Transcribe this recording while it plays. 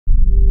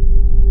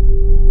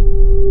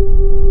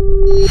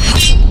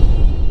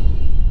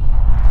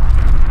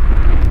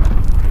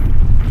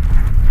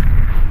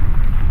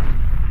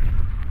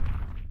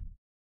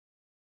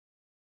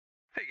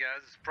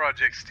This is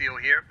Project Steel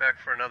here, back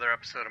for another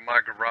episode of my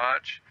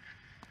garage.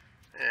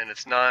 And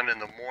it's 9 in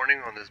the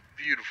morning on this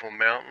beautiful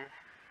mountain.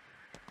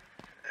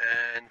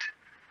 And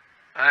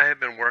I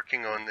have been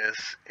working on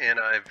this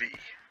NIV.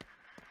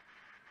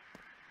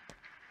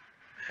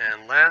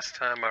 And last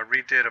time I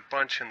redid a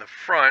bunch in the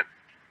front.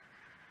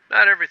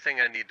 Not everything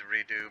I need to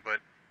redo,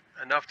 but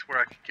enough to where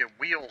I could get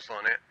wheels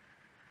on it.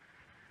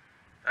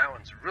 That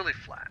one's really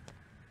flat.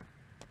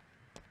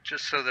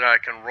 Just so that I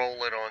can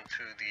roll it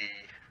onto the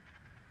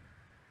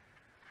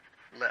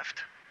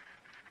left.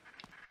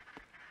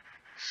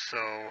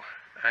 So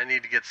I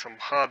need to get some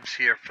hubs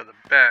here for the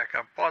back.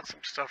 I bought some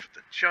stuff at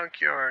the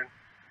junkyard.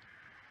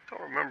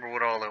 Don't remember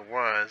what all it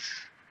was.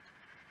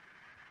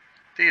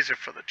 These are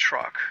for the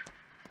truck.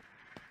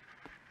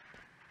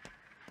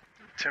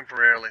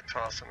 Temporarily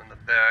toss them in the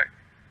back.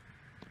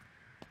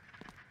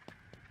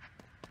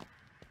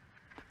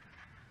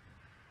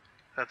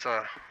 That's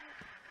a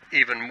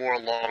even more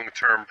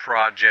long-term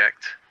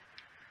project.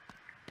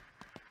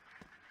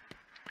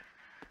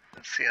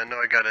 Let's see, I know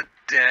I got a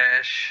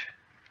dash,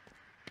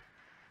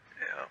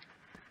 yeah,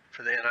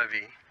 for the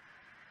NIV,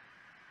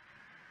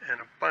 and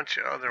a bunch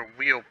of other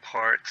wheel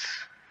parts.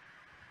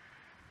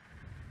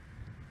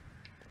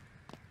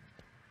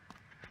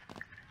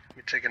 Let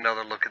me take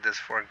another look at this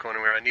before I go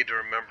anywhere. I need to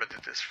remember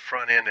that this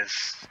front end is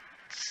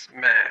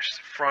smashed.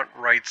 The front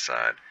right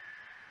side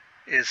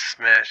is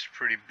smashed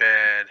pretty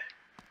bad.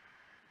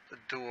 The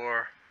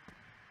door,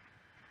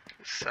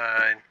 the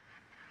side.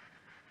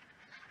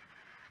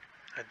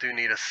 I do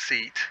need a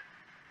seat.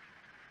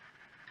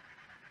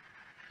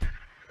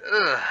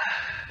 Ugh.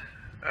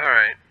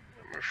 Alright,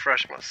 let me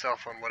refresh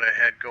myself on what I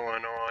had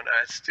going on.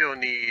 I still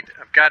need,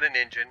 I've got an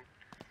engine.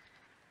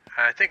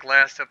 I think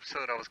last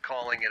episode I was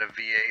calling it a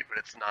V8, but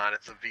it's not,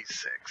 it's a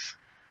V6.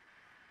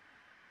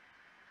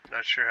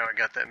 Not sure how I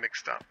got that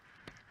mixed up.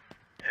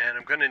 And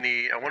I'm gonna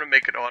need, I want to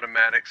make it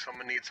automatic, so I'm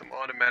gonna need some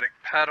automatic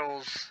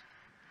pedals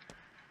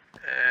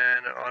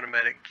and an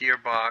automatic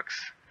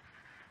gearbox.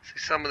 See,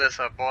 some of this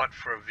I bought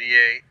for a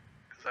V8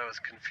 because I was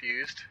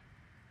confused.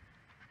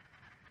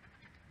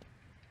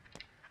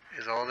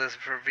 Is all this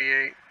for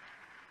V8?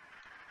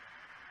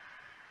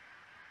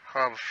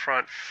 Hub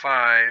front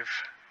 5.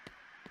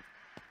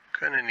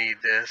 Gonna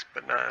need this,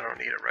 but no, I don't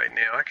need it right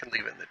now. I can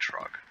leave it in the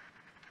truck.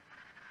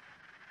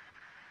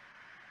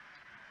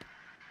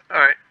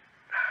 Alright,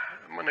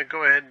 I'm gonna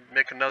go ahead and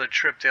make another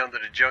trip down to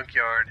the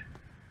junkyard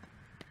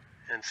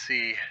and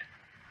see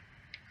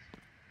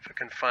if I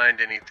can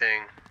find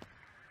anything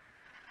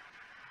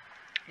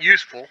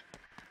useful.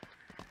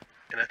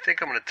 And I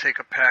think I'm going to take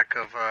a pack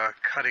of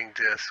cutting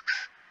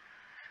discs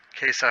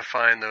in case I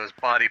find those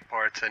body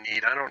parts I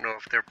need. I don't know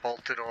if they're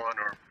bolted on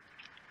or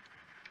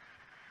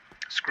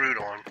screwed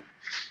on,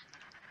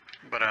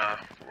 but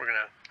we're going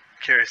to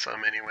carry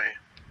some anyway.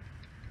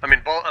 I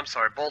mean,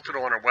 bolted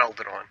on or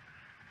welded on.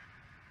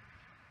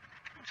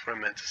 That's what I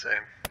meant to say.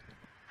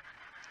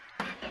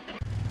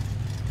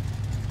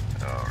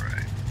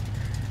 Alright.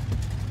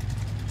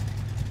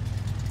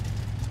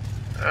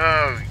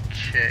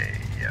 Okay,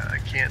 yeah, I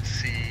can't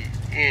see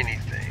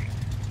anything.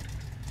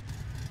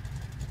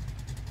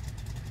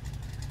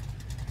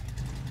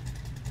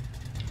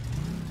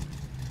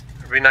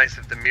 It'd be nice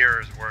if the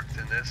mirrors worked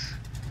in this.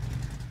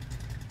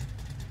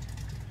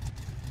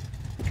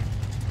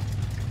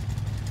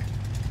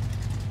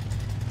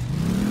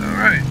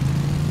 Alright,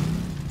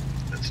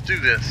 let's do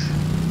this.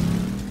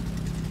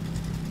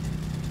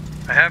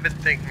 I have been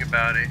thinking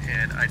about it,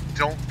 and I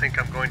don't think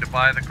I'm going to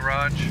buy the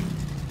garage.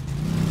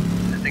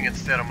 I think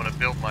instead I'm going to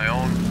build my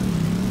own.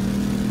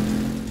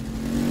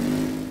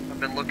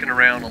 I've been looking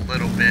around a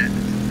little bit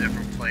in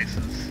different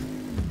places.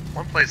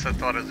 One place I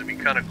thought it would be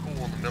kind of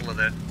cool in the middle of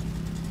that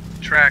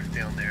track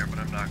down there, but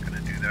I'm not going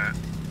to do that.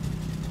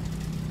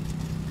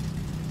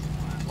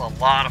 A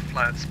lot of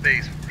flat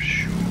space for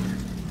sure.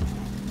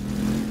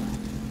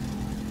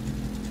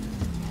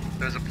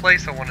 There's a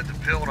place I wanted to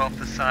build off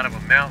the side of a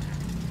mountain,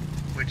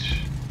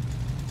 which...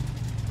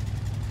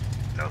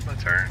 That was my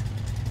turn?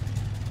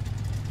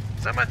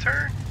 Is that my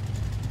turn?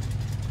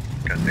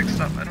 Got mixed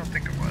up. I don't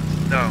think it was.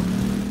 No,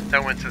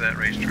 that went to that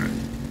racetrack.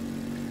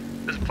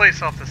 There's a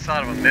place off the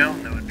side of a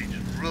mountain that would be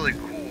just really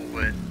cool,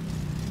 but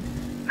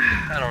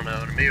I don't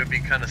know. To me, it would be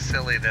kind of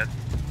silly that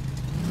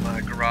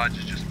my garage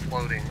is just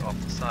floating off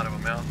the side of a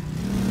mountain.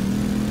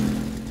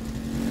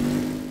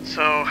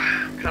 So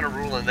I'm kind of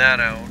ruling that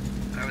out.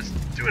 I was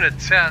doing a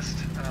test,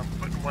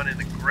 putting one in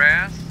the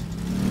grass,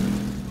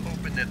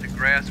 hoping that the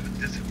grass would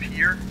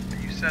disappear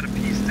when you set a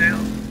piece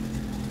down,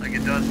 like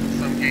it does in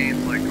some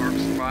games like Ark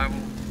Survival,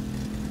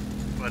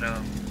 but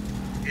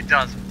it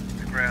doesn't.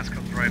 The grass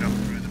comes right up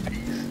through the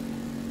piece.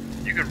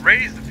 You could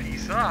raise the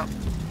piece up,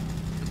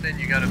 but then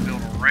you got to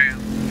build a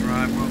ramp to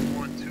drive up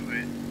onto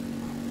it.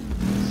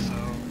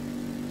 So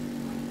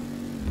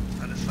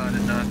I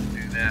decided not to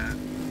do that.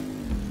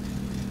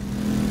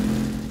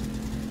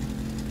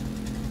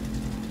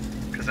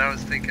 Because I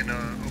was thinking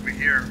over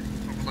here,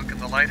 overlooking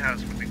the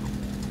lighthouse would be cool.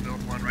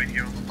 Build one right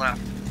here on the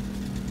left.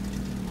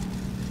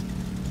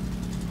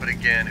 But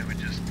again, it would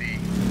just be,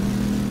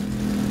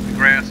 the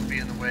grass would be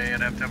in the way.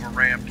 I'd have to have a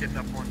ramp getting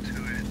up onto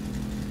it.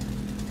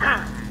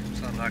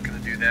 So I'm not going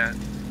to do that.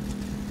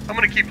 I'm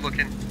going to keep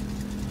looking.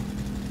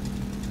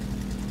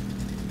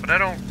 But I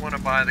don't want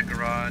to buy the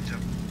garage.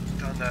 I've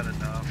done that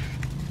enough.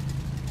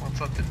 I want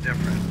something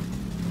different.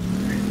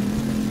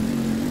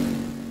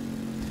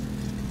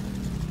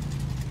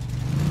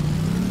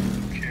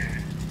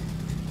 Okay.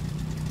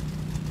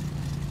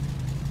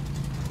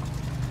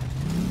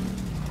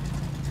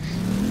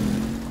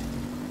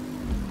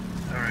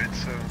 Alright,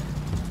 so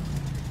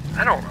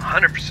I don't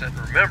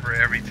 100% remember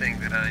everything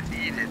that I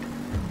needed.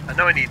 I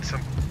know I need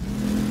some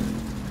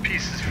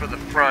pieces for the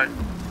front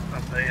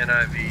of the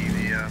NIV,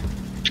 the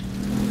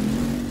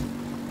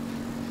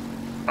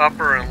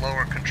upper and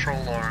lower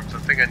control arms. I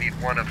think I need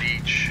one of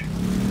each,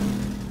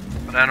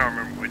 but I don't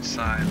remember which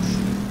sides.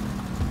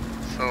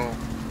 So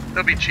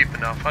they'll be cheap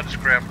enough. I'll just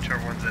grab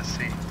whichever ones I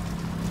see,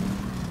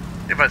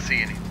 if I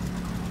see any.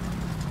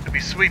 It'd be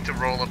sweet to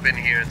roll up in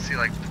here and see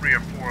like 3 or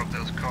 4 of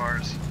those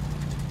cars.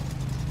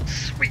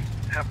 Sweet,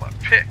 have my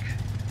pick.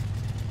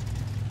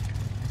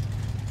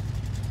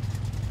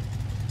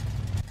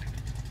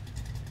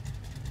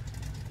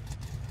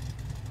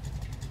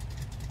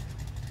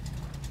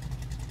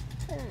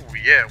 Oh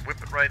yeah,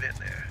 whip it right in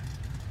there.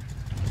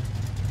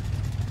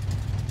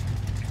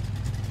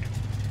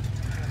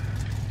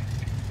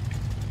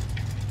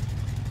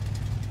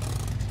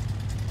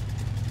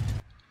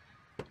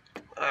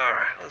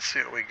 Alright, let's see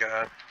what we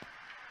got.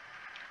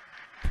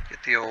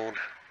 Get the old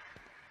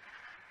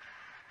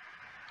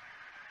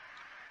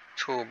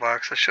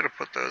toolbox. I should have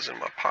put those in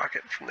my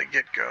pocket from the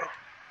get-go.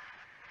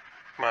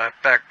 My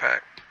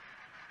backpack.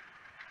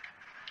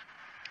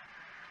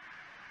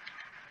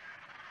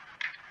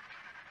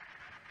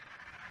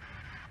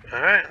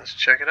 Alright, let's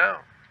check it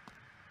out.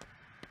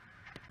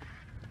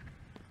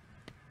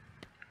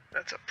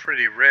 That's a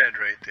pretty red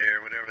right there,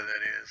 whatever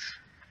that is.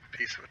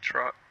 Piece of a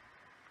truck.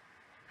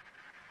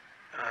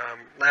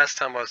 Last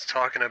time I was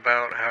talking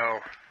about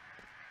how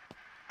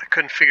I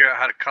couldn't figure out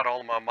how to cut all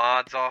of my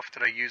mods off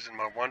that I use in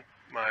my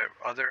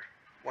other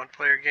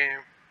one-player game.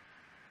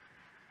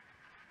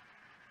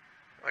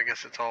 I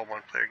guess it's all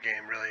one-player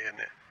game, really, isn't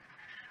it?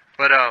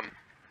 But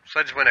so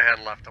I just went ahead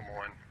and left them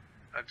on.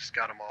 I just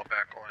got them all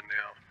back on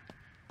now.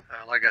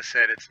 Like I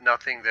said, it's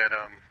nothing that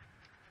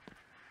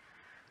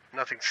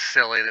nothing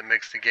silly that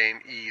makes the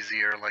game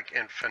easier, like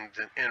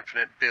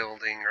infinite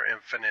building or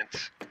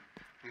infinite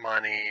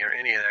money or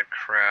any of that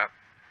crap.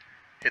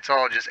 It's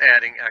all just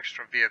adding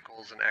extra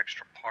vehicles and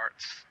extra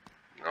parts.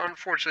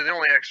 Unfortunately, the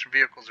only extra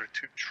vehicles are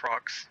 2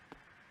 trucks.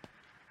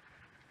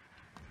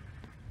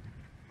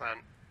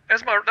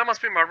 That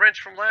must be my wrench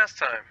from last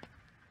time.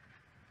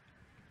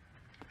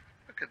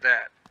 Look at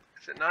that.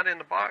 Is it not in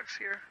the box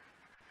here?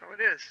 Oh, it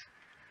is.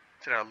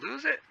 Did I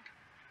lose it?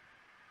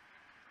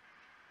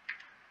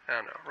 I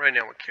don't know. Right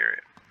now we'll carry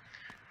it.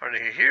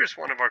 Alright, here's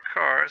one of our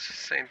cars.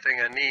 Same thing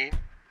I need.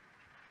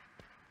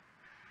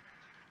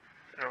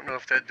 I don't know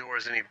if that door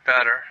is any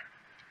better.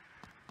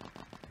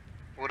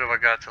 What have I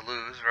got to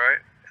lose, right?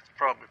 It's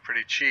probably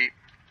pretty cheap.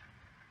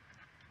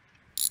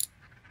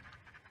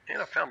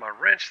 And I found my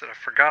wrench that I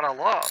forgot I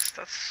lost.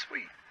 That's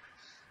sweet.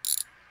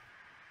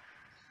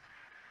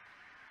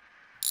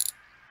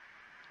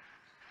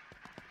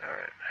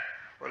 Alright.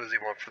 What does he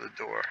want for the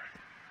door?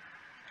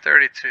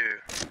 32.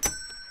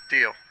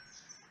 Deal.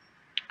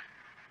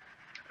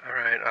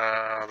 Alright,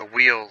 the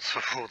wheels.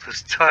 Oh,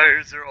 those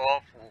tires are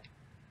awful.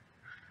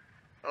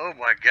 Oh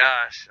my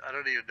gosh. I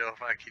don't even know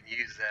if I can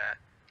use that.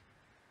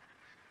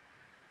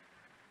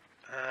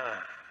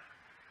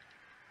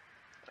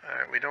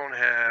 Alright, we don't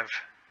have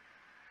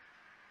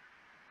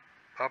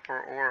upper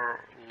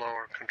or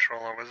lower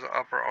control arm. It was the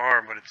upper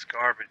arm, but it's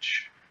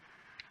garbage.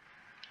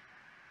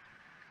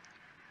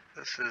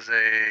 This is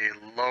a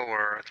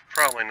lower. It's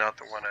probably not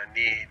the one I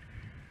need.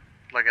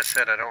 Like I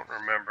said, I don't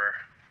remember.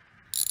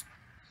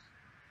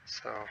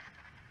 So, I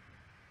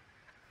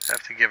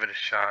have to give it a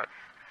shot.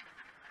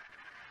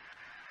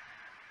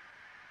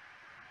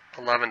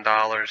 $11.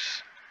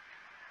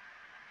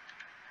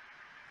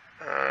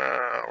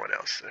 What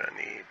else do I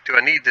need? Do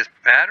I need this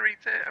battery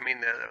thing? I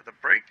mean, the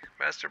brake,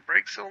 master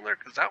brake cylinder?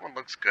 Because that one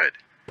looks good.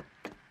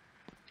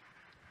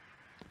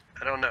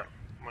 I don't know.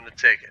 I'm going to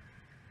take it.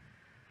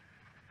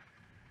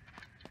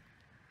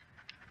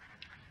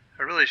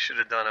 I really should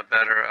have done a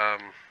better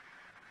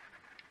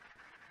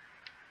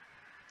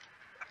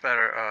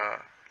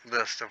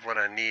list of what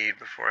I need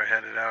before I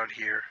headed out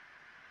here.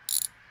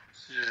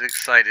 Just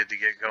excited to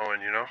get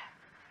going, you know.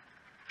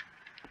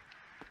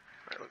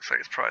 It looks like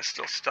it's probably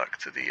still stuck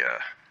to the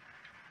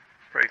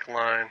brake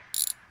line.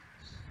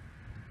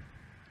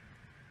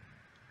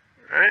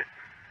 Alright.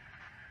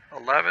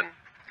 11.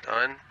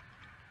 Done.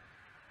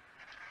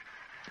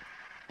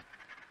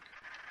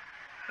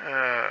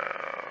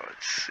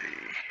 Let's see.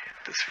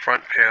 This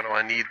front panel,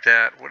 I need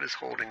that. What is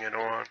holding it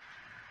on?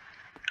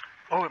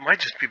 Oh, it might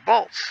just be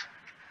bolts.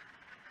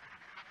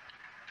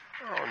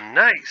 Oh,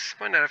 nice.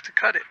 Might not have to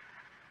cut it.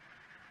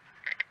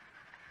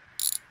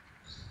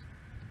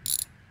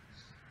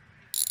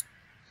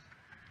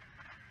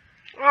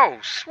 Oh,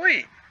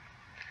 sweet.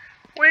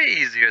 way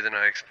easier than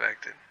I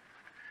expected.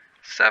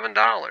 $7.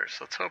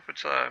 Let's hope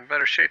it's in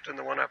better shape than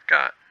the one I've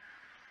got.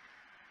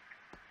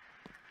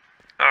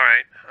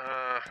 Alright,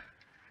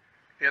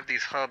 we have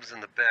these hubs in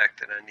the back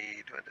that I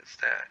need. What is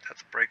that?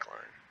 That's a brake line.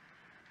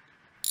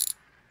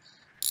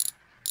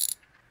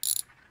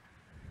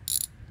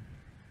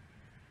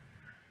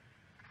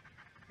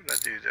 What did I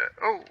do that?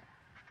 Oh!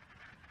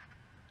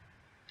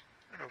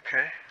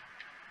 Okay.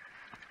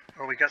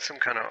 Oh, we got some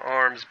kind of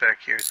arms back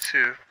here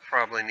too.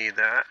 Probably need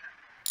that.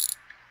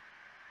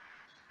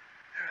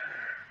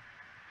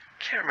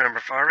 Can't remember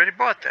if I already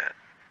bought that.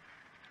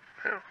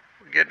 Well,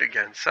 we'll get it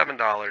again.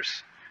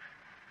 $7.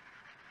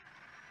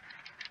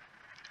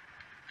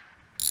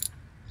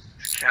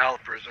 These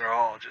calipers are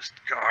all just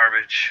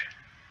garbage.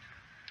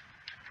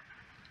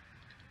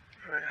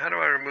 All right, how do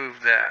I remove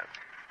that?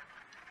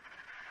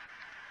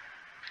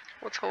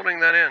 What's holding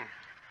that in?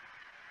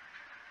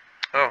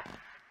 Oh,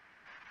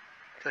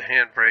 the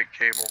handbrake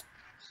cable.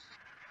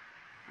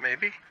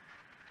 Maybe?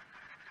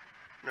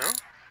 No?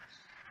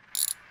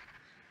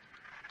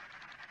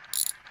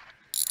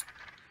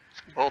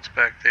 Some bolts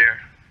back there.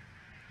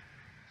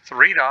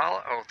 $3?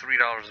 Oh,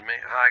 $3 a main.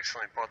 I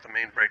accidentally bought the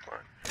main brake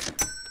line.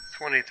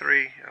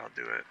 23, I'll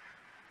do it.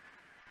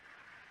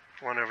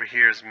 One over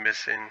here is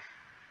missing.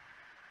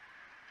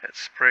 That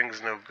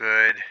spring's no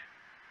good.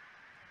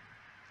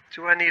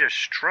 Do I need a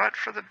strut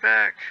for the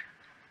back?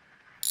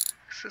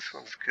 'Cause this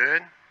one's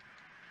good.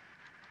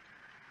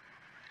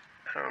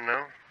 I don't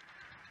know.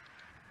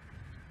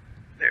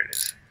 There it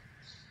is.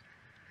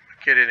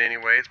 Get it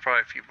anyway. It's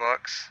probably a few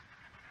bucks.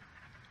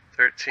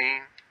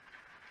 13.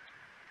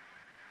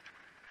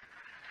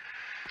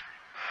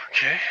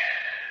 Okay.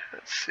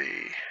 Let's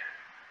see.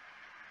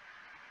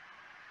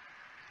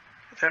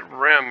 That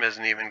rim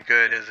isn't even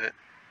good, is it?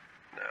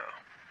 No.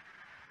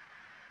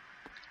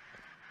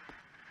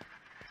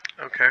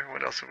 Okay,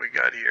 what else have we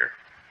got here?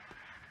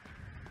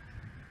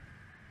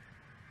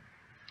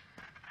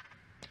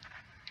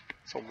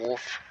 It's a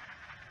wolf.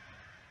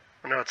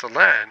 Oh, no, it's a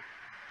lad.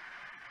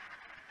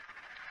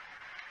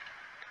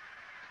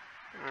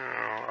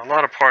 Oh, a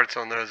lot of parts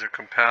on those are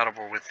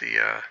compatible with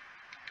the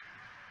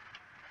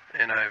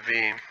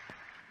NIV.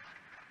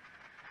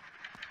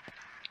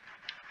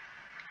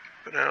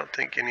 But I don't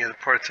think any of the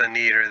parts I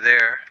need are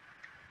there.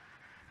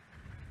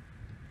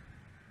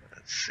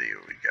 Let's see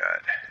what we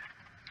got.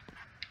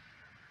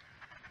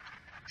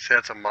 See,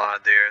 that's a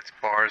mod there. It's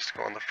bars to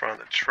go on the front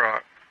of the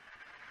truck.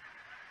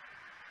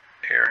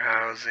 Air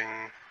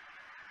housing.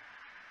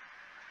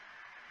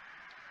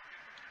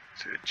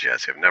 To a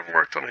Jesse. I've never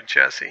worked on a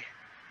Jesse.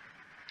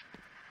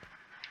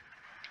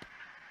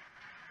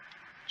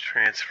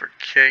 Transfer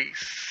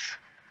case.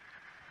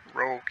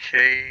 Roll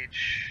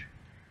cage.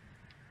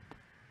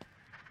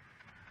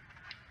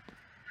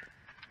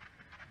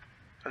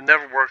 I've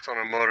never worked on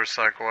a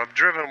motorcycle. I've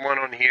driven one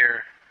on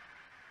here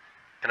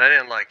and I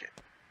didn't like it.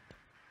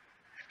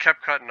 It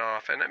kept cutting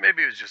off, and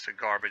maybe it was just a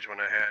garbage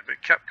one I had, but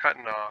it kept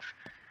cutting off.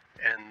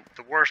 And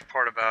the worst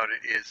part about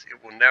it is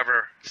it will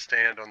never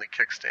stand on the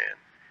kickstand.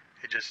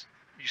 It just,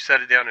 you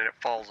set it down and it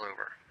falls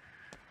over.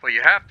 Well,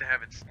 you have to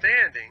have it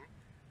standing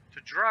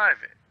to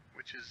drive it,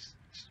 which is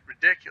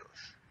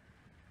ridiculous.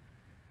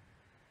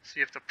 So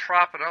you have to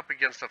prop it up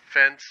against a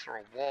fence or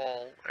a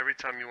wall every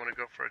time you want to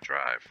go for a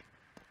drive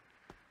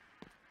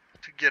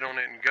to get on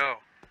it and go.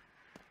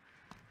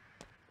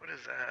 What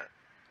is that?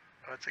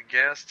 Oh, it's a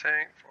gas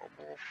tank for a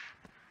wolf.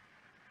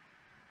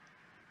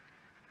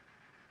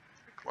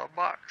 A glove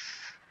box.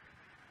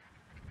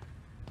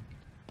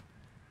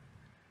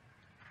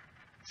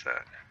 What's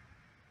that?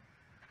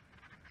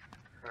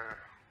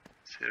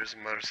 See, there's a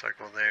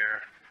motorcycle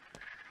there.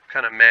 I'm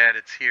kind of mad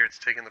it's here. It's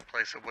taking the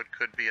place of what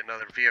could be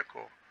another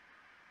vehicle.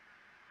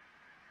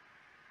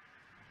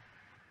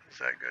 What does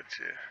that go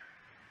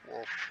to?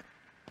 Wolf.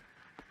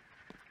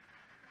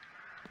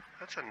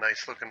 That's a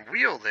nice looking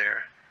wheel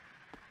there.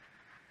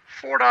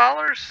 $4?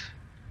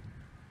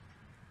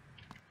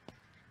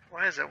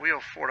 Why is that wheel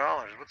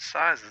 $4? What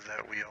size is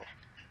that wheel?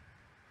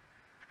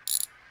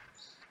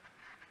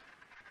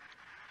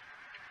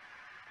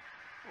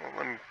 Well,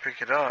 let me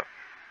pick it up.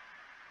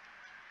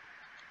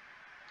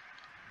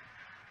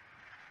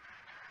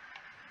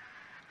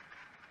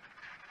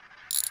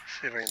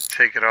 See if I can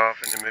take it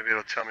off and then maybe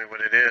it'll tell me what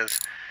it is.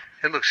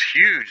 It looks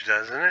huge,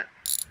 doesn't it?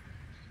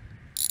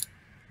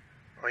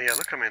 Oh yeah,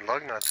 look how many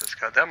lug nuts it's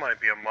got. That might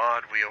be a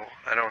mod wheel.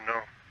 I don't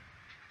know.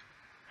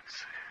 Let's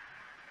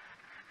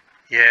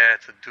see. Yeah,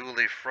 it's a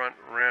dually front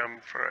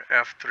rim for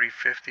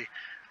F350.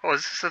 Oh,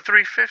 is this a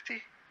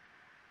 350?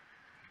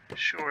 It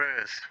sure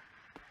is.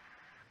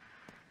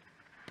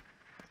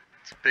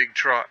 It's a big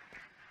truck.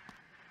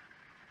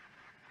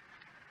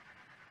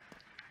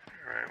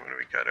 Alright, what do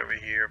we got over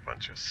here? A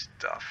bunch of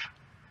stuff.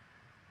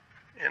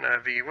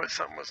 NIV, what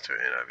something was to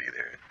NIV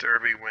there?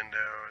 Derby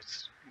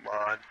windows,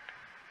 mod.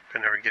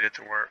 Could never get it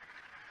to work.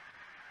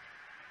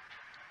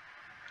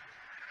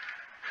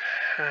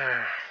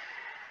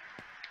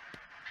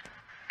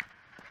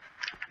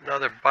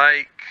 Another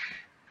bike.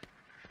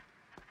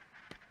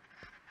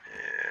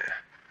 Yeah.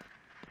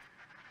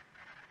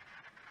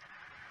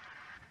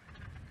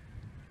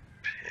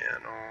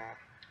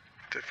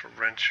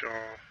 Differential.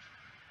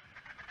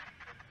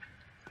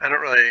 I don't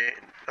really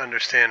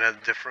understand how the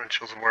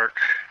differentials work.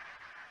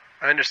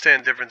 I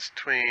understand the difference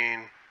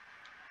between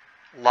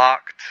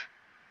locked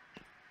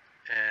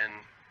and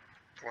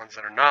the ones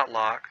that are not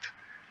locked,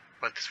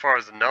 but as far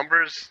as the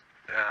numbers,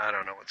 I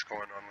don't know what's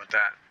going on with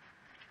that.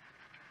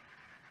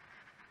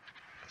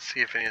 Let's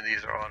see if any of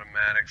these are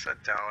automatics. I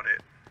doubt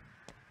it.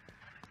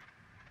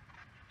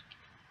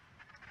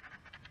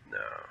 No.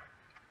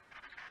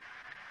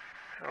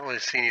 I don't really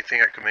see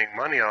anything I can make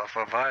money off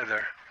of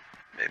either.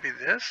 Maybe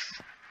this?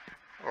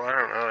 Well, I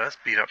don't know. That's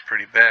beat up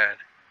pretty bad.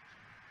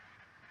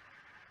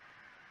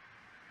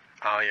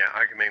 Oh yeah,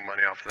 I can make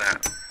money off of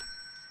that.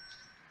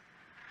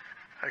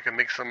 I can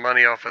make some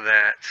money off of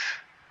that.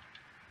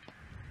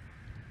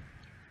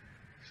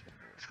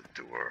 There's a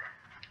door.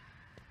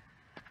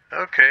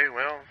 Okay,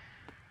 well,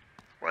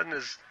 wasn't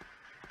as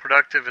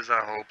productive as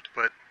I hoped,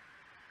 but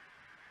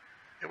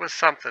it was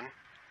something.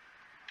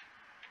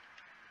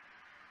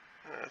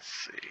 Let's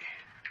see.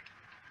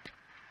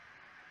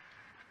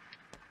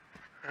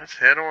 Let's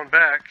head on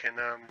back and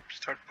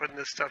start putting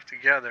this stuff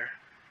together.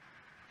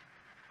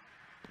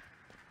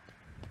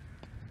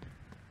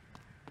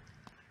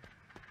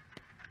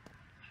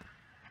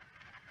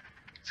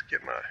 Let's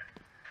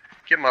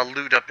get my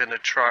loot up in the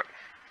truck.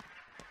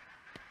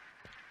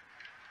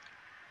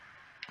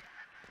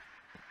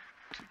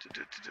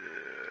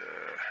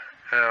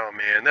 Oh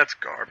man, that's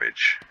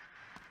garbage.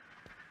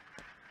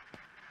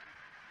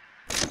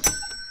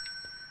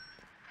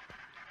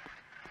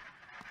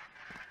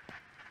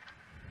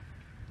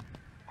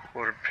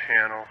 Quarter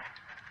panel.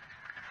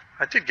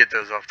 I did get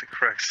those off the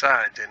correct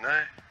side, didn't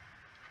I?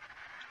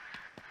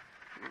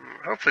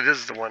 Hopefully this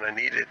is the one I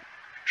needed.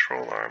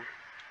 Control arm.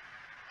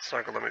 It's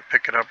not going to let me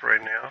pick it up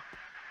right now.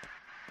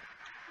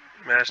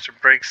 Master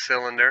brake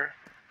cylinder.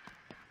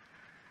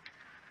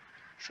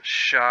 It's a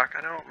shock.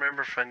 I don't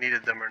remember if I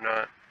needed them or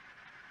not.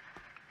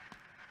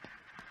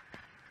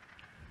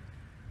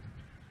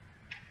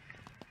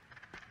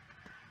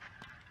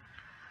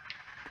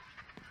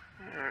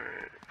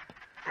 Alright.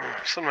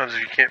 Sometimes if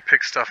you can't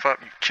pick stuff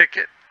up, you kick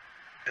it,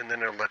 and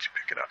then it'll let you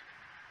pick it up.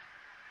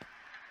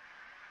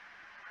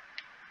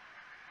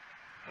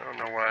 I don't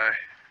know why.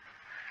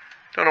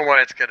 Don't know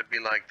why it's got to be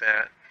like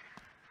that.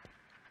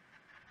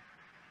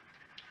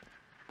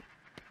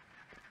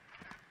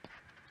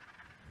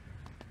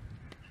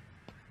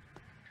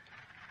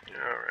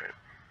 Alright.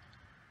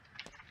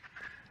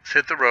 Let's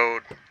hit the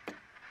road.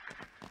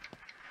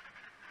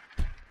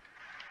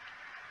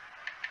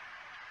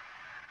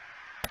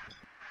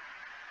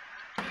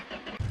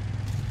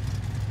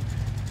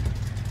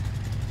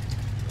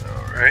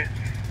 Alright.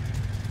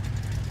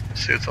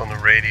 Let's see what's on the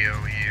radio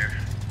here.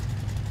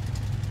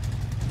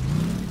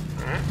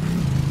 Alright.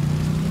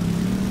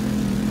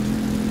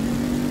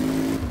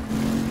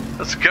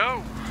 Let's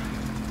go!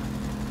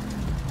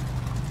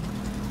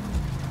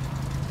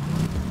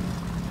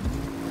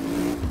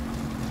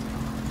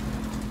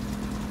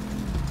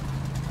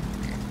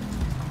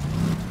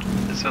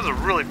 This is a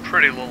really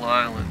pretty little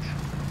island.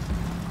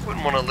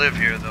 Wouldn't want to live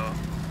here though.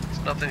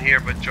 There's nothing here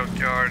but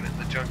junkyard and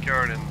the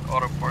junkyard and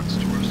auto parts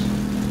stores.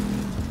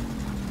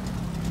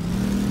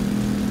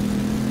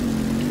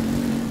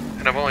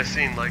 And I've only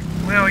seen like,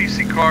 well, you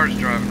see cars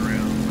driving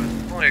around, but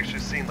I've only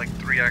actually seen like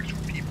 3 actual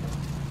people.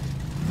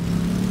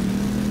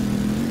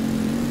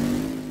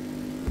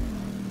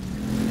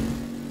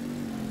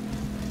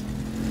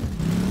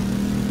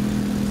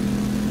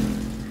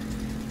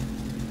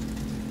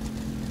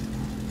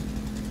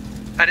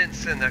 I didn't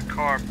send that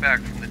car back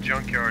from the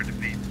junkyard to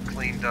be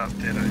cleaned up,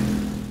 did I?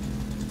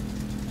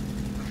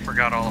 I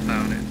forgot all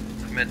about it.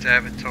 I meant to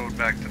have it towed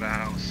back to the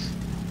house.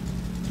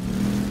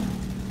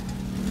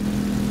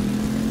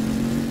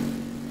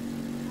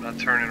 I'm not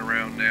turning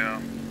around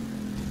now.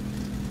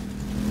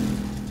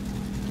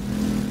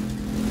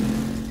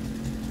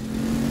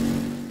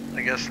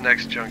 I guess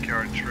next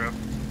junkyard trip.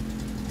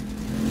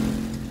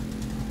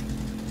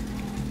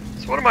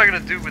 So what am I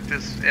going to do with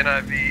this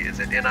NIV? Is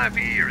it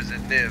NIV or is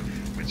it NIV?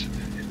 Which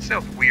it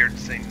sounds weird to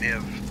say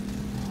NIV.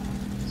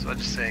 So I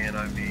just say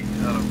NIV.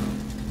 I don't know.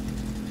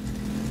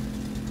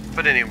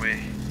 But anyway,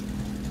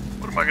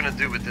 what am I going to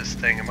do with this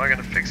thing? Am I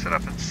going to fix it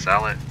up and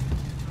sell it?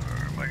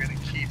 Or am I going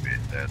to keep it?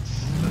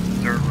 That's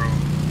a dirt road.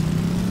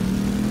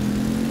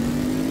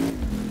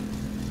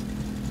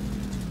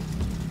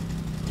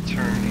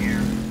 Turn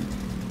here.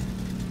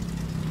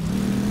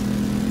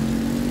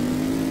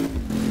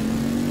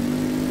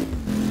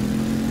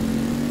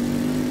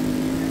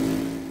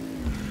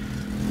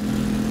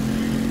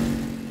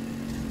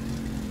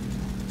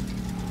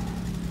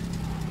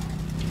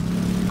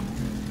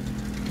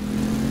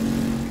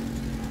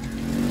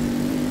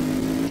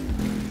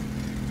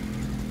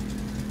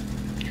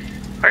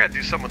 I gotta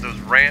do some of those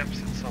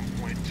ramps at some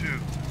point too.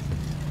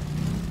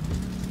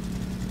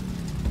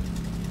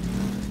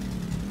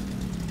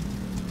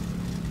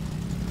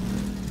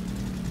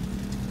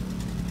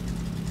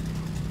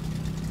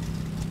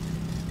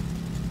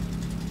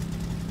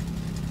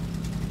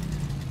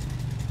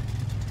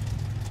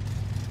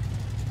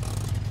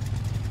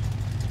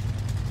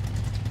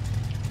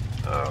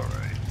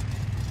 Alright.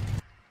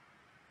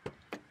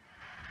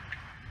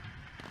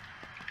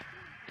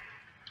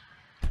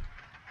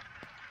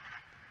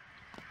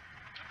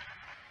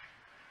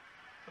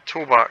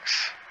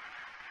 Toolbox.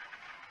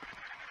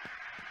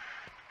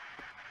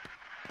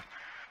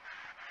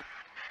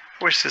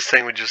 Wish this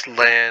thing would just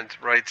land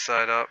right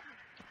side up.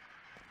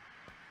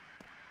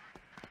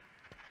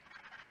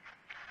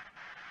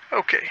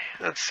 Okay,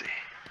 let's see.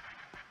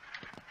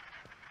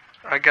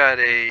 I got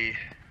a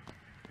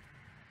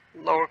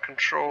lower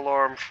control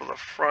arm for the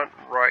front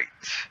right.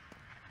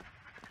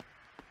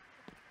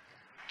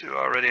 Do I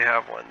already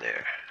have one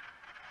there?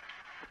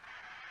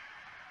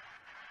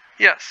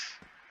 Yes.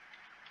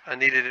 I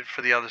needed it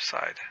for the other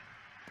side.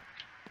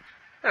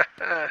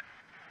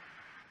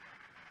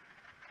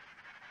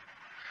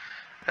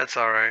 That's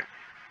alright.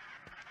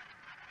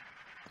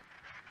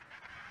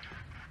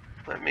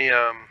 Let me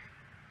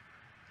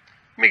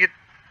get...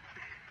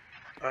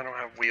 I don't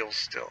have wheels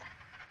still.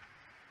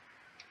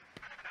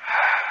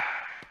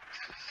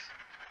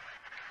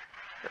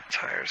 That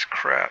tire's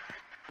crap.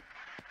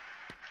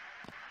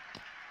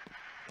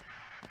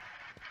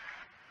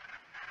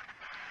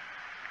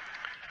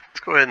 Let's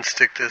go ahead and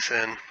stick this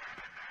in.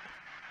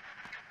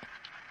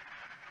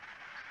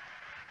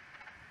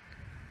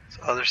 It's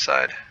the other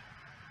side.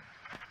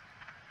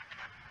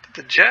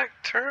 Did the jack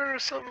turn or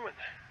something?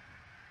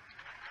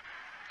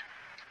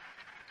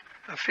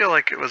 I feel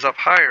like it was up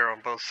higher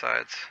on both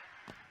sides.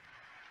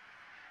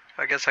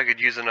 I guess I could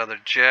use another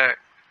jack.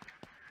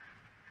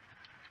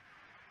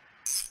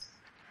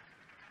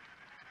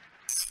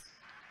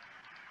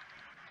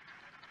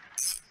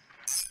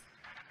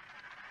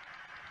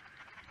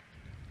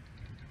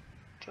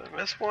 Did I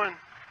miss one?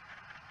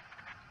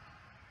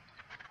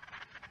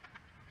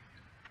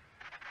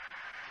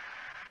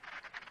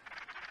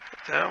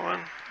 That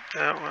one,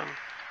 that one,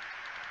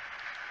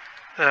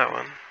 that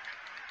one.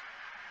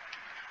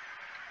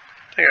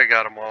 I think I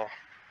got them all.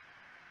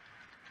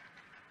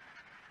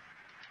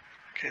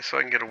 Okay, so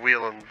I can get a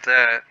wheel on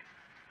that.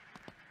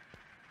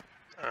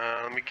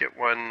 Let me get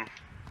one.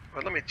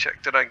 Well, let me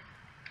check. Did I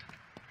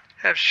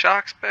have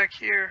shocks back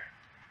here?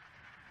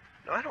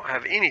 No, I don't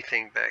have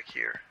anything back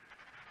here.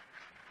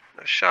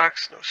 No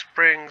shocks, no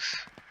springs.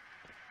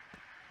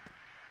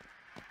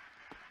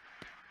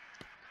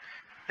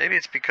 Maybe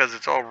it's because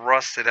it's all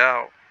rusted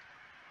out.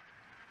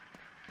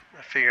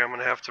 I figure I'm going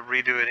to have to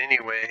redo it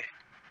anyway.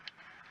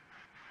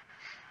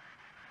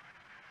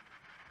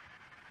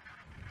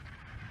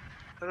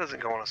 That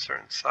doesn't go on a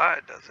certain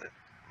side, does it?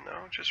 No,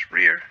 just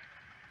rear.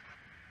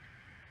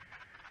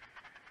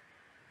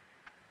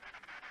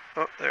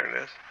 Oh, there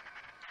it is.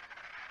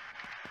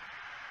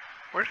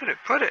 Where did it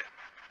put it?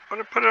 Why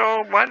did it put it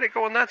all? Why did it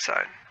go on that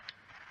side?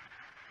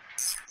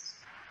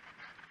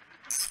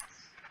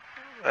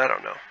 I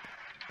don't know.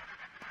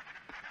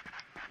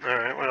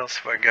 Alright, what else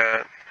have I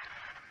got?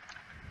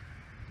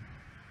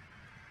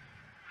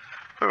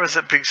 Where was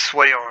that big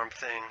sway arm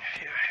thing?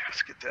 Yeah,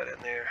 let's get that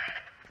in there.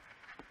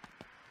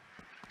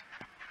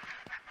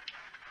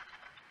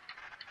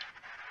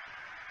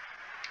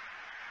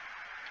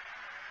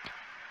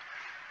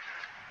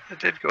 It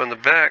did go in the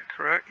back,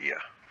 correct? Yeah.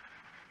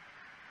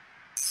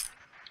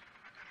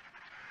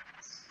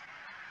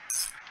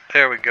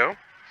 There we go.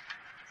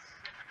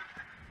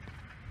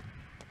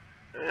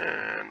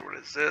 And what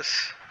is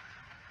this?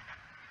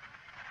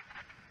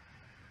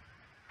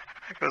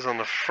 It goes on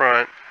the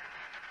front.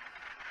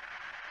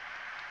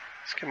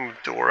 Let's get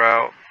the door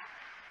out.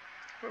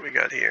 What do we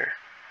got here?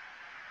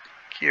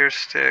 Gear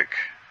stick.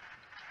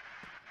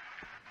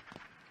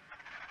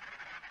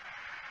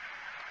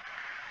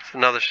 It's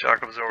another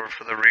shock absorber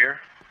for the rear.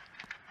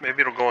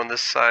 Maybe it'll go on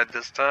this side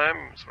this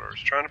time. That's where I was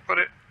trying to put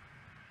it.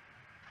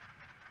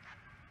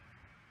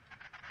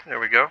 There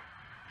we go.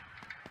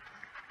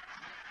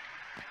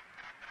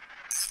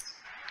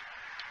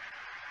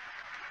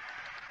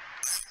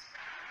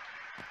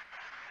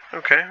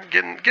 Okay,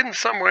 getting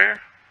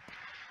somewhere.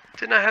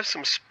 Didn't I have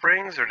some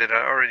springs, or did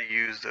I already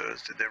use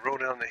those? Did they roll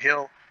down the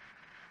hill?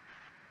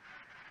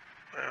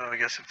 Well, I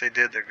guess if they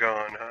did, they're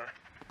gone, huh?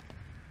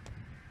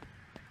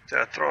 Did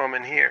I throw them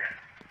in here?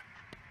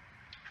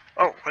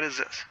 Oh, what is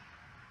this?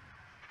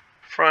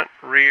 Front,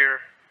 rear,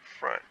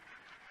 front.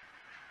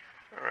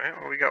 Alright,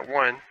 well, we got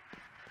one.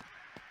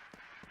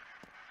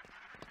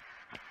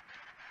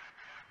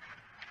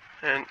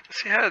 And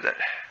see how that,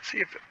 see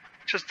if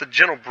just the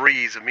gentle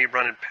breeze of me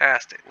running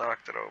past it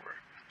knocked it over.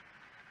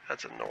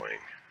 That's annoying.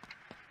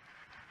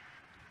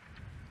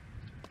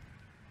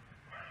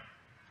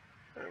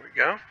 There we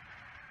go.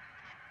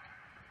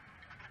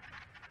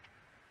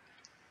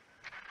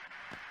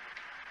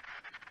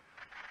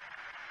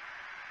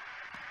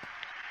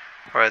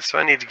 Alright, so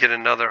I need to get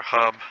another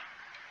hub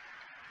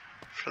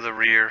for the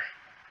rear.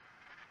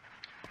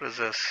 What is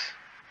this?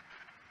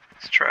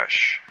 It's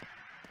trash.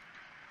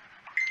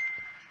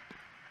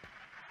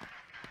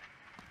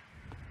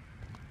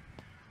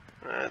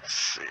 Let's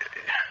see.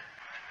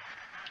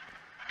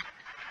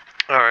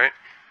 Alright.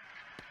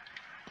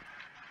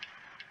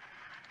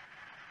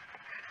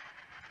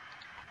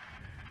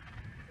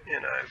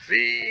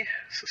 NIV,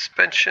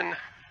 suspension.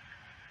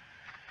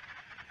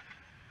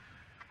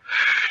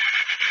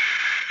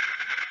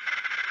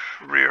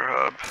 rear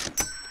hub.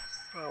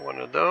 One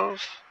of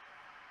those.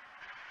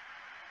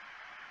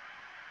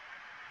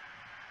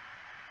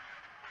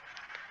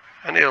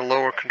 I need a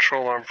lower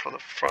control arm for the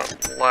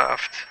front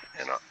left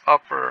and an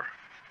upper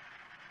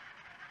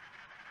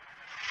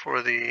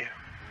for the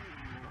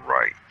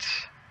right.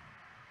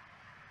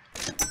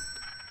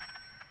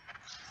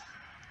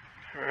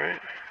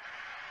 Alright.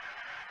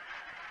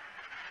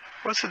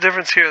 What's the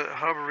difference here? The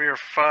hub rear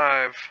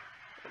 5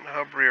 and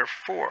hub rear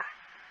 4?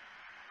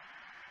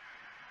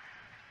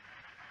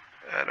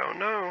 I don't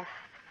know.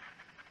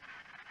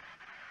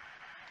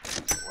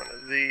 One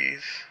of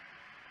these.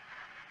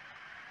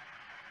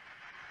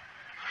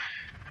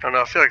 I don't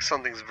know, I feel like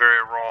something's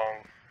very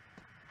wrong.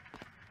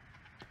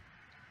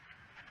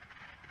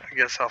 I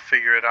guess I'll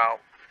figure it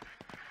out.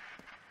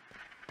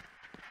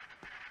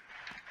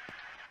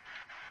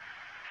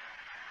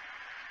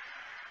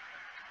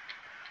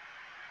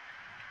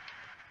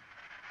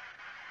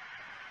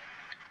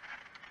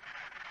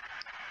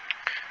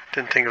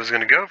 Didn't think it was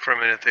going to go for a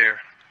minute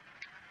there.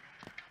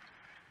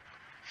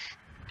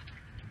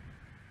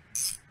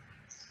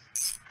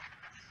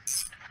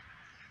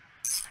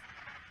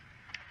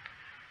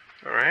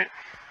 Alright.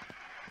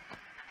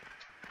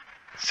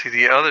 See,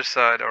 the other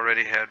side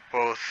already had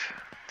both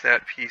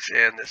that piece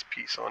and this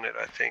piece on it,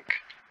 I think.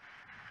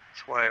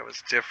 That's why it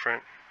was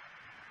different.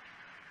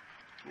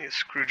 Need a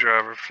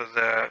screwdriver for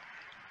that.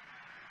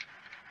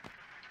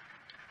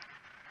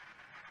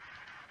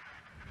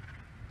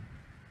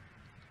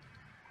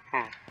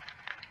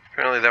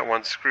 Apparently that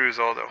one screw is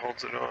all that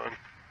holds it on.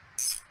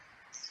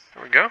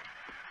 There we go.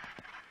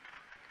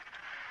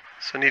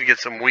 So I need to get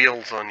some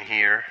wheels on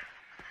here.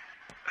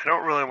 I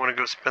don't really want to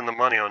go spend the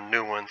money on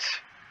new ones.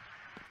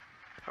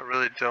 I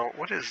really don't.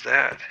 What is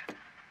that?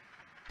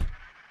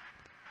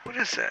 What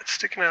is that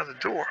sticking out of the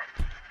door?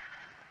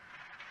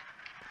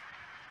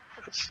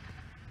 That's...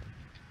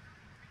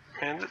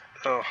 Man,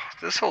 oh,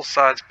 this whole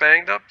side's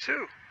banged up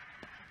too.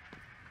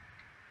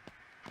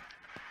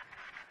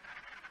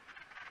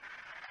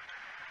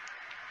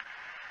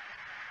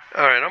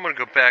 Alright, I'm going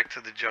to go back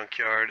to the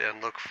junkyard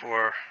and look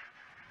for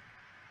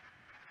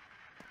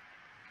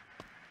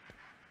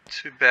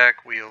 2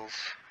 back wheels.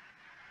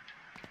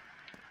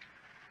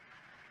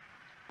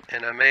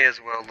 And I may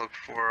as well look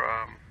for,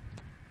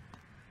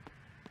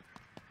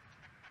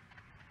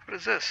 what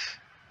is this?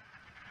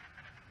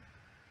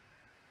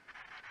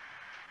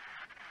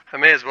 I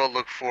may as well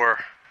look for,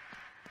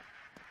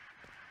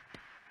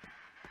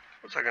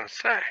 what was I going to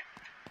say?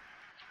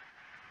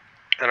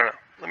 I don't know.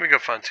 Let me go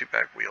find 2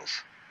 back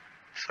wheels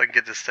so I can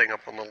get this thing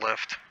up on the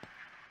lift.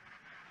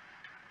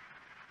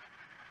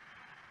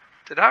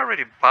 Did I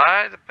already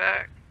buy the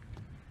back?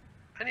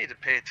 I need to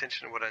pay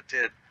attention to what I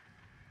did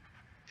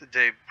the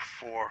day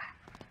before,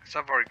 because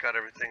I've already got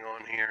everything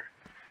on here.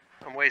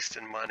 I'm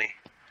wasting money.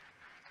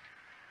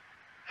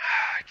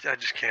 I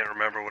just can't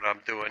remember what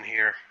I'm doing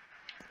here.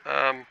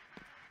 Let's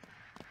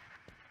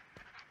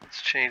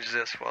change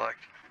this while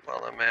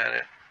I'm at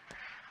it.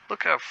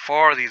 Look how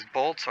far these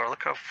bolts are.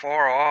 Look how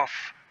far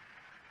off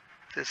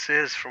this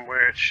is from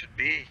where it should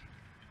be.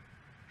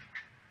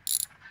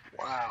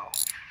 Wow.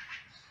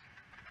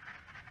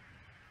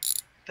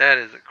 That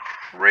is a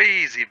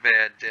crazy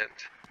bad dent.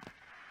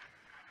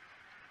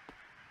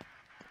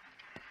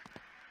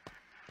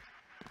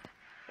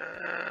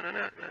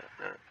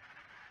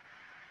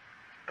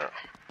 Oh.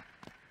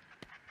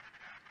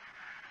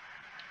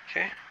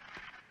 Okay.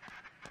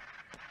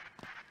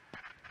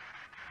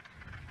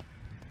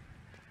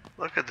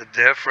 Look at the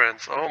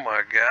difference. Oh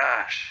my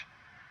gosh.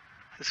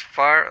 This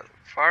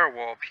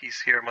firewall piece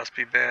here must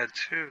be bad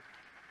too.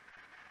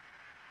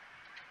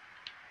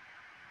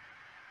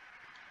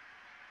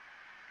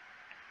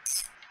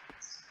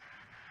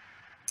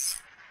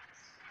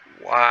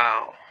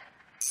 Wow.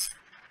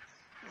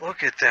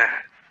 Look at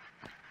that.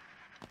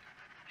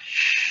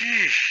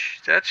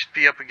 Sheesh. That should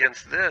be up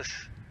against this.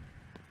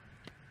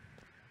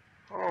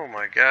 Oh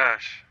my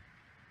gosh.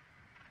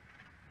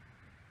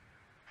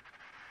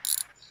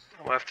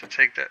 I'll have to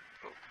take that.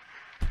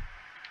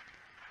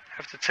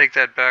 Have to take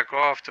that back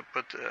off to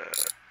put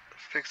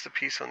fix the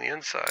piece on the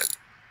inside.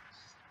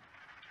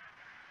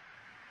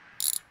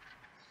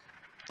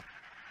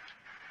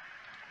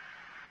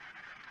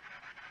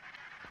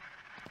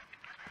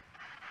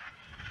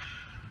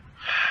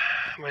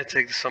 I might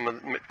take some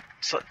of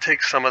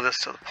this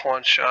to the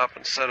pawn shop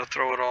instead of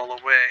throw it all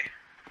away.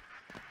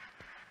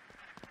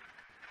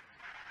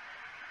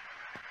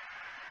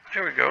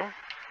 There we go.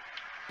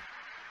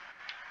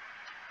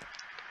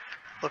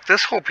 Look,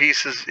 this whole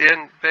piece is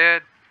banged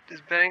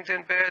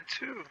in bad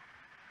too.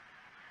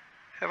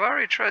 Have I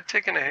already tried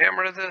taking a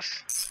hammer to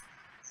this?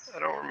 I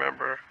don't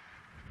remember.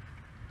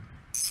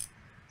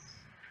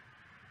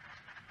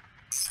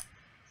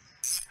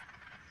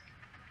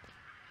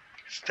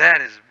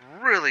 That is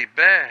really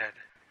bad.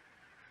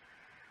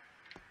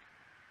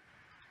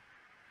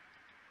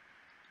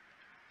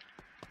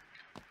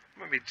 It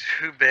might be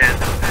too bad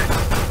to fix.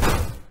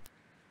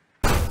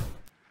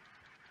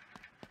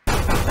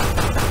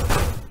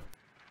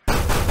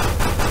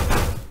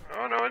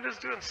 Oh no, it is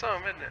doing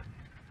some, isn't it?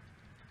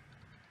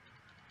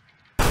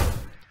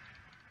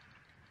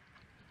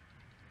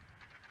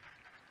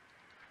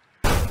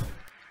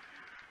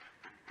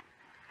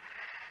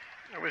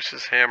 I wish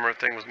this hammer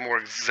thing was more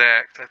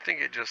exact. I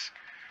think it just,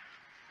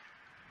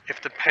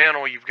 if the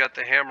panel you've got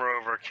the hammer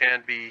over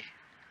can be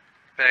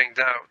banged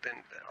out, then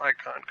the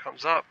icon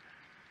comes up.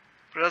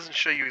 But it doesn't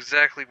show you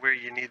exactly where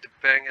you need to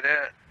bang it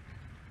at.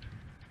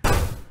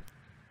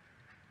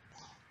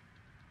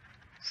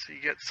 So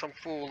you get some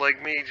fool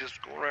like me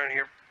just going around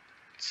here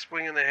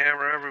swinging the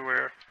hammer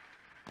everywhere,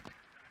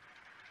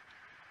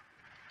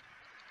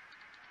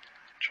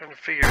 trying to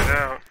figure it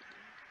out,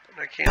 and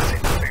I can't seem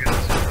to figure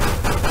this out.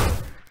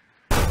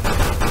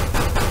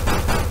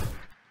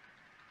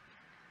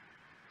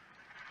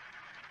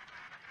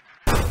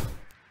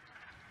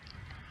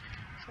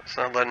 So it's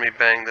not letting me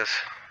bang this.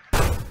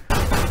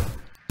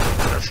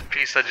 That's the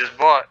piece I just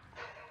bought.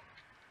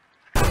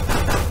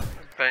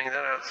 Bang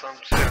that out some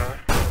soon.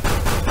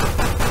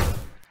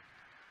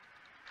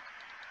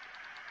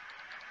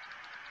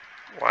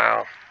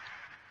 Wow.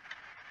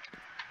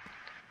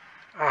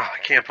 Oh, I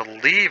can't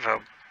believe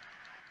how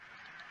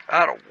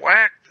out of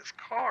whack this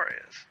car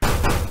is.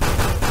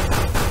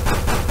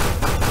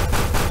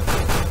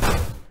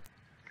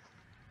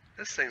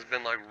 This thing's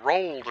been like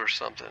rolled or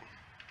something.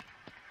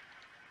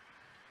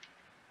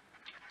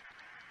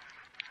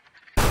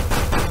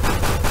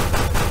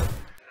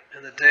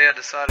 And the day I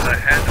decided I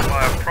had to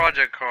buy a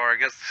project car, I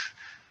guess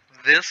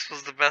this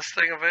was the best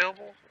thing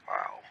available?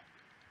 Wow.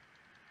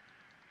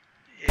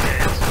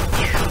 Yeah, it's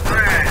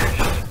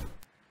trashed.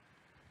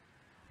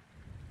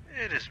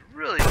 It is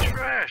really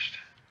trashed.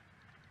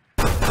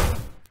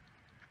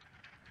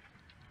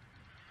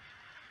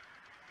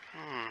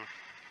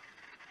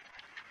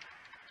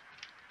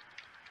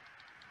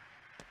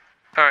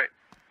 Alright.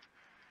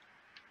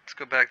 Let's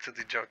go back to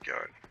the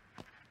junkyard.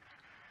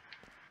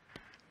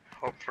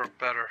 Hope for a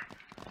better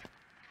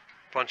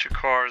bunch of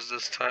cars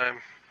this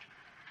time.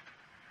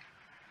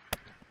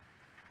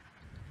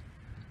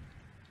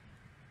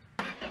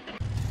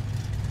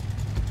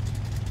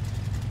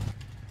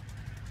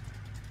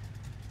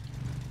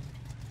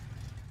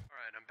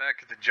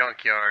 Back at the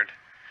junkyard.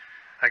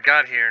 I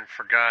got here and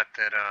forgot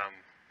that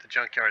the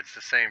junkyard's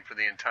the same for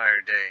the entire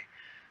day.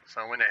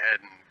 So I went ahead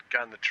and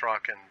got in the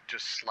truck and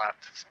just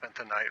spent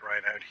the night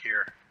right out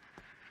here.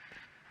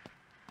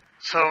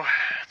 So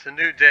it's a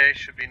new day,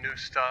 should be new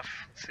stuff.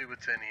 Let's see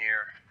what's in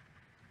here.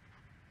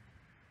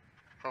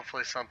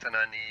 Hopefully something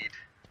I need.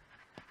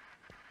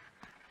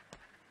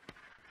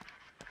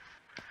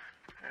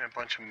 And a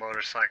bunch of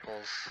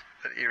motorcycles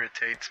that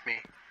irritates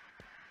me.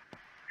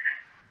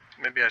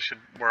 Maybe I should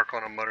work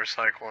on a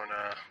motorcycle and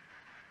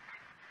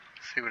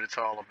see what it's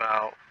all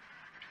about.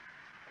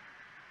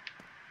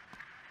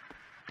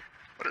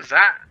 What is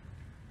that?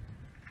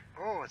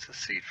 Oh, it's a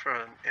seat for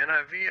an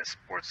NIV, a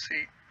sports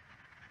seat.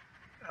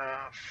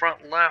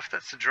 Front left,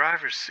 that's the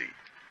driver's seat.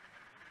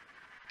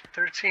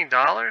 $13?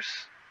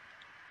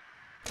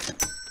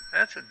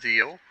 That's a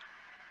deal.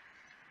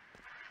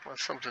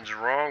 Unless something's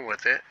wrong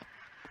with it.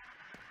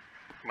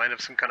 Might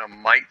have some kind of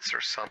mites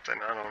or something,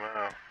 I don't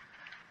know.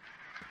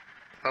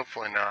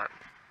 Hopefully not.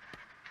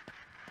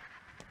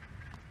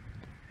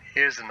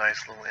 Here's a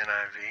nice little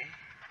NIV.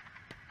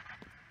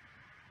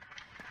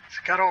 It's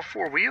got all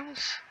four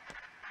wheels?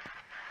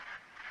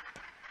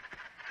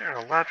 They're in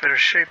a lot better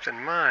shape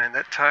than mine.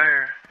 That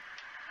tire,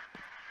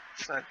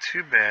 it's not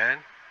too bad.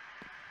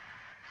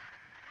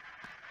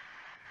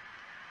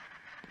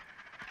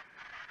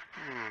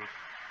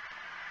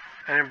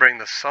 I didn't bring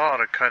the saw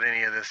to cut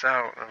any of this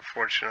out,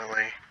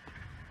 unfortunately.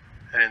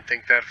 I didn't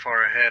think that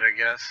far ahead, I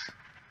guess.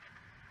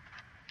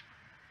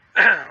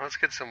 Let's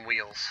get some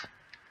wheels.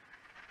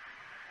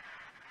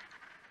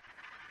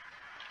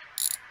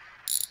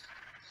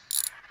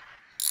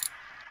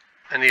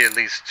 I need at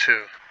least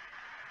two.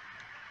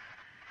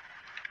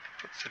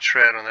 What's the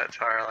tread on that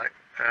tire like?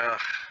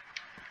 Ugh.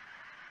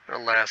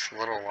 It'll last a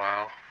little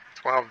while.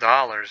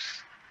 $12.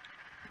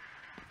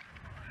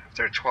 If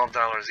they're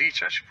 $12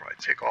 each, I should probably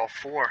take all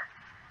four.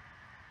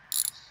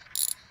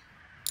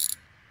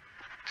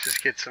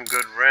 Just get some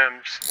good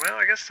rims. Well,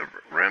 I guess the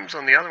rims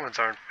on the other ones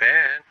aren't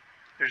bad.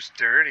 They're just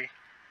dirty.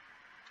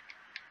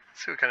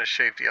 Let's see what kind of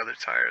shape the other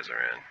tires are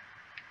in.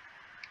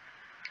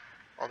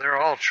 Oh, they're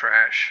all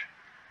trash.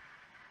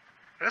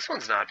 This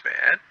one's not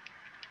bad.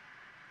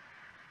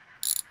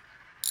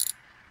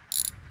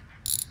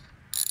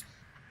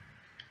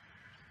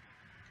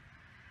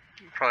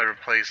 Probably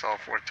replace all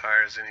four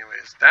tires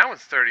anyways. That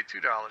one's $32.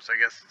 I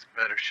guess it's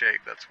better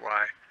shape, that's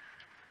why.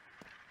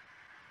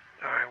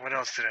 Alright, what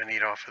else did I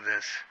need off of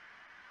this?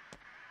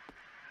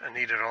 I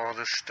needed all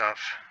this stuff.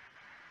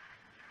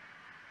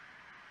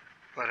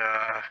 But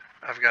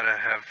I've got to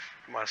have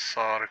my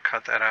saw to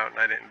cut that out and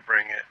I didn't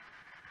bring it.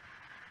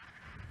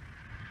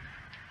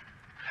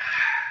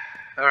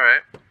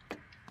 Alright.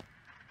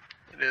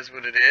 It is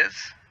what it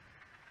is.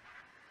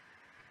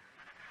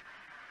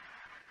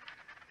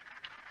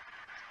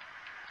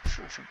 This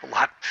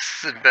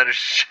is in better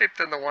shape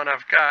than the one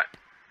I've got.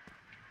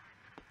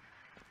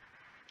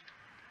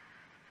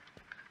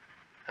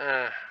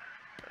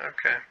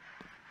 Okay.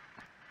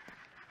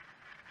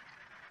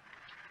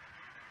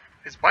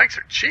 These bikes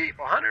are cheap.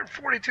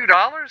 $142?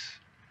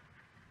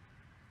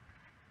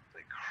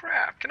 Holy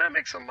crap. Can I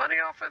make some money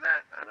off of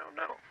that? I don't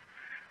know.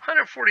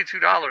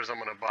 $142, I'm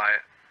gonna buy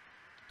it.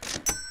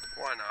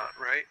 Why not,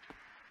 right?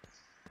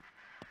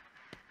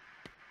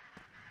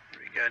 What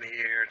we got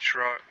here?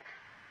 Truck.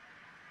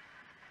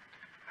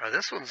 Oh,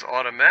 this one's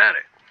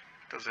automatic.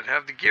 Does it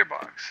have the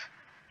gearbox?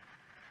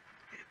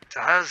 It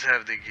does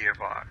have the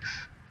gearbox.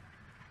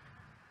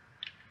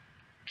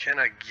 Can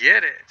I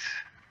get it?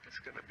 That's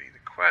going to be the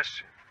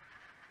question.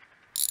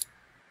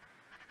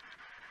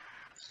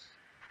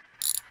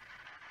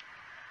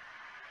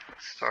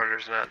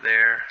 Starter's not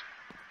there.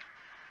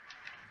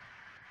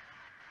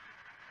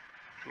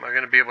 Am I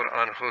going to be able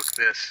to unhook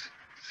this?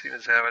 Seeing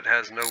as how it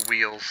has no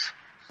wheels,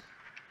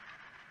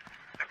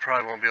 I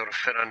probably won't be able to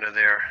fit under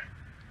there.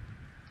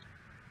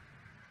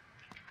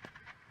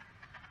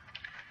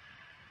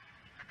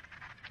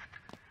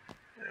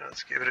 Yeah,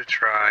 let's give it a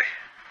try.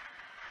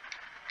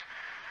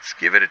 Let's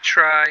give it a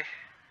try.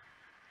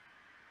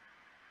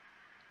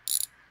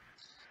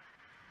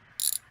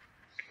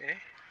 Okay.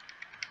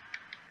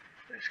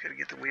 I just gotta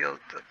get the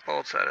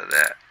bolts out of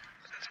that.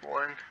 That's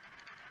one.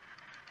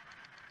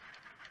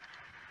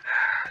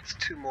 That's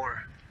two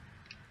more.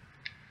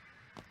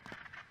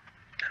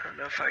 I don't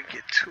know if I can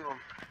get to them.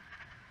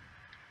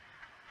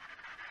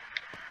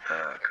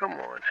 Come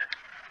on.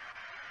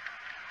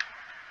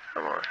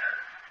 Come on.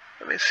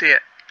 Let me see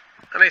it.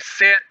 Let me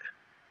see it.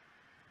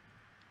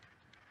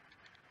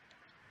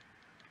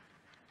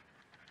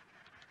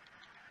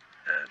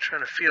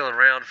 Trying to feel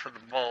around for the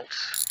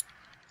bolts.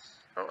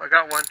 Oh, I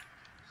got one.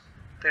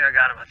 I think I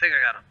got him. I think I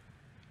got him.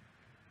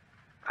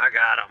 I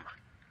got him.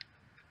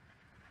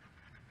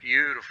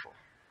 Beautiful.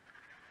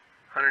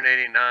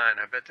 189.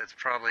 I bet that's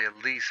probably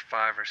at least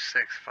 5 or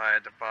 6 if I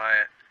had to buy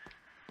it.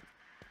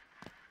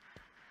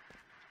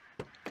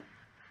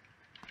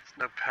 There's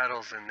no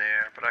pedals in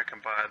there, but I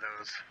can buy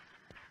those.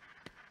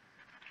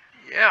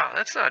 Yeah,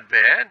 that's not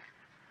bad.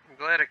 I'm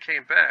glad it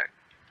came back.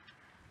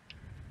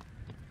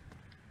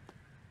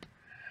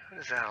 What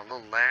is that, a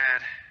little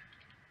lad?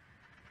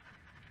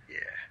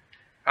 Yeah.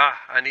 Ah,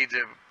 I need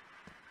to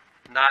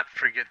not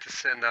forget to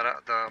send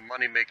that the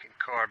money-making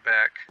car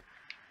back.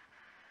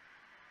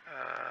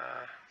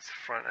 It's the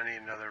front. I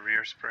need another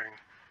rear spring.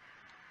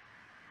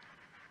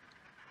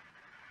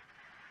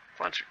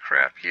 Bunch of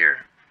crap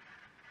here.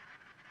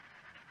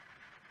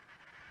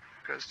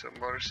 Goes to a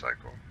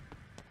motorcycle.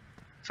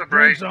 What's up,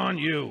 Ray? Drinks on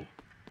you.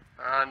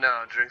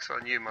 No, drinks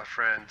on you, my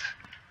friend.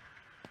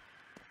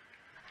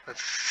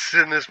 Let's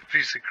send this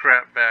piece of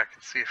crap back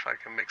and see if I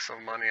can make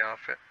some money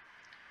off it.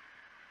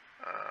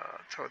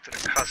 Tow it to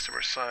the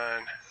customer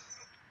sign.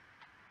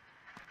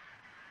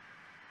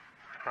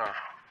 Huh.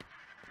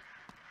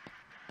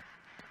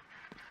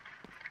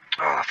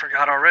 Oh, I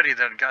forgot already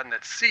that I'd gotten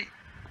that seat.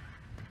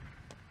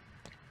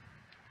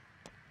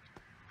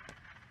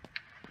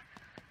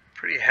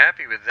 Pretty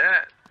happy with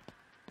that.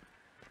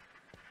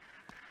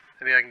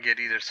 Maybe I can get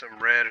either some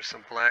red or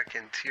some black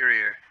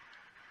interior.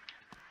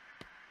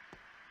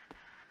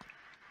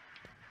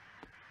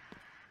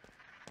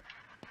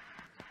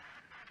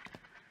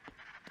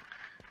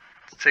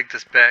 Let's take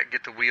this back,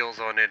 get the wheels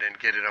on it, and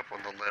get it up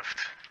on the lift.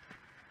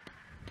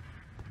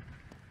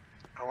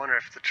 I wonder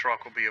if the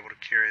truck will be able to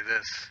carry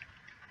this.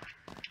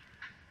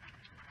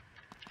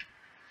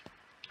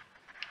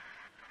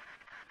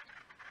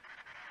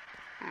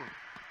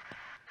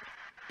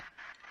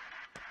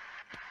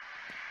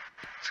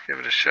 Let's give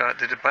it a shot.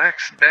 Did the back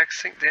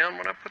sink down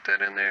when I put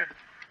that in there?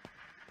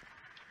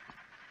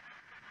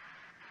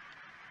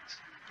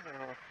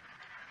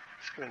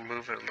 Just going to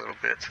move it a little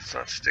bit so it's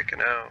not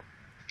sticking out.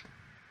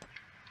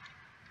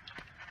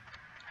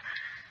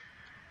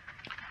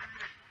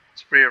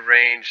 Let's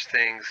rearrange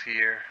things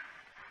here.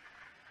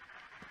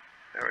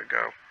 There we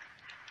go.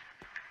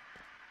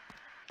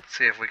 Let's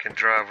see if we can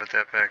drive with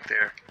that back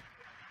there.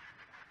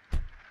 It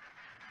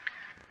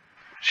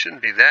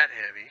shouldn't be that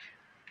heavy.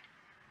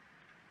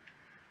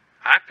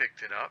 I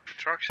picked it up. The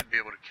truck should be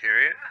able to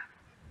carry it.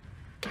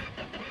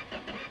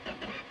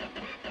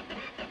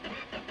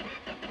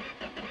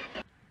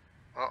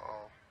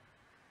 Uh-oh.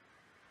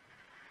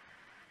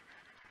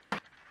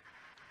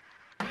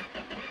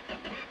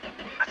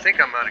 I think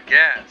I'm out of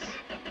gas.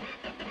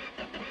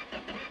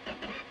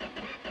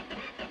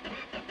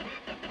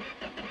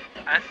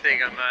 I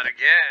think I'm out of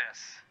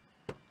gas.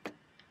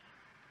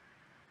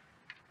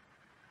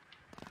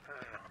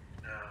 Oh,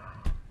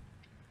 no.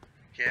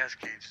 Gas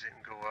gauge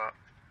didn't go up.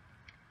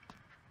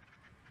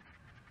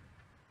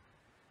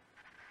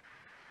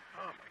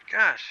 Oh my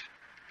gosh.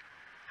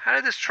 How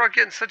did this truck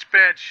get in such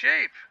bad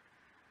shape?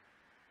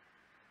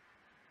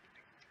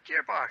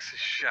 Gearbox is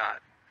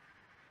shot.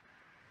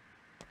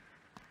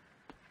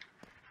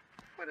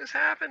 What has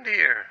happened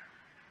here?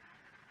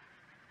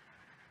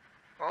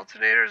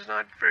 Alternator's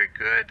not very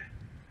good.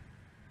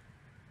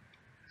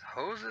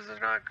 Hoses are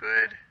not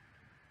good.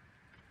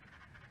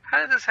 How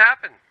did this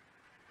happen?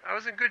 I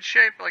was in good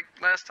shape like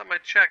last time I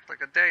checked,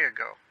 like a day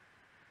ago.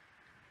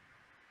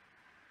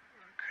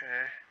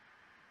 Okay.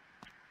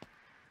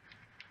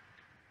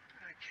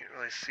 I can't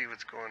really see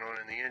what's going on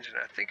in the engine.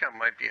 I think I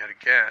might be out of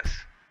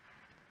gas.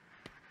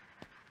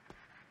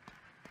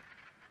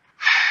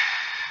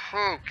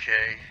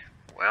 Okay,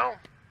 well,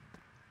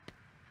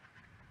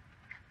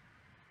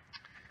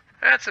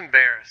 that's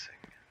embarrassing.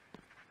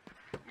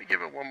 Let me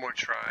give it one more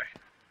try.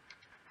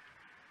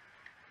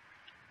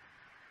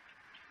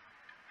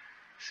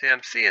 See,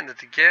 I'm seeing that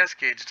the gas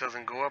gauge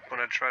doesn't go up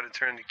when I try to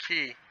turn the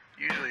key.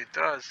 Usually it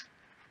does.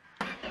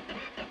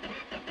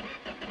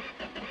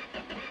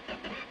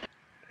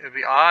 It'd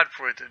be odd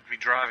for it to be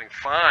driving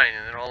fine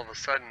and then all of a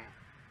sudden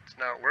it's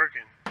not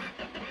working.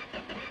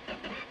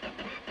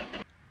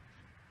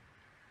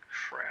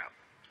 Crap.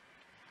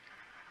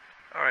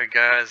 Alright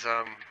guys,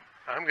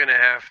 I'm gonna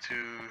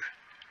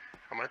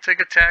take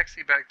a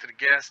taxi back to the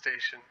gas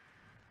station.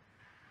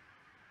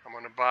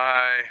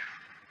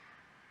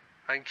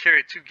 I can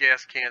carry 2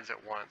 gas cans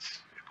at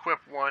once. Equip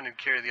one and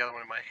carry the other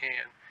one in my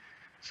hand.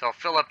 So I'll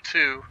fill up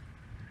 2,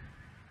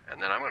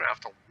 and then I'm gonna have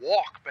to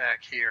walk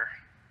back here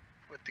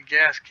with the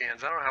gas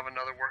cans. I don't have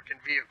another working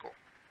vehicle.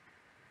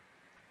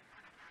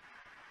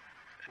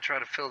 And try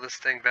to fill this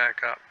thing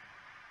back up.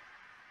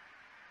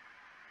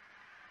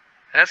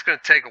 That's going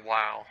to take a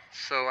while.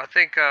 So I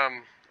think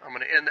I'm going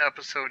to end the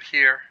episode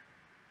here.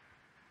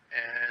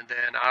 And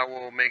then I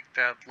will make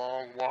that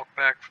long walk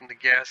back from the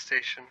gas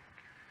station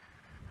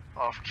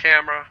off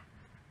camera.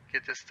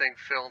 Get this thing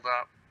filled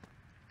up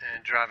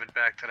and drive it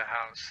back to the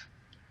house.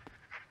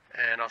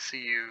 And I'll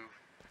see you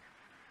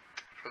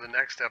for the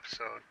next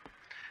episode.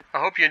 I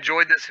hope you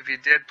enjoyed this. If you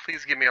did,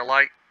 please give me a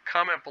like.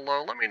 Comment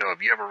below. Let me know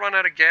if you ever run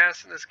out of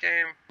gas in this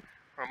game,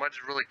 or am I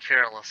just really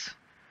careless?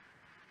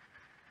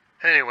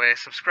 Anyway,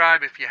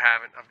 subscribe if you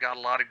haven't. I've got a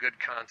lot of good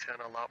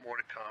content, a lot more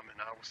to come, and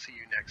I will see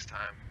you next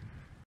time.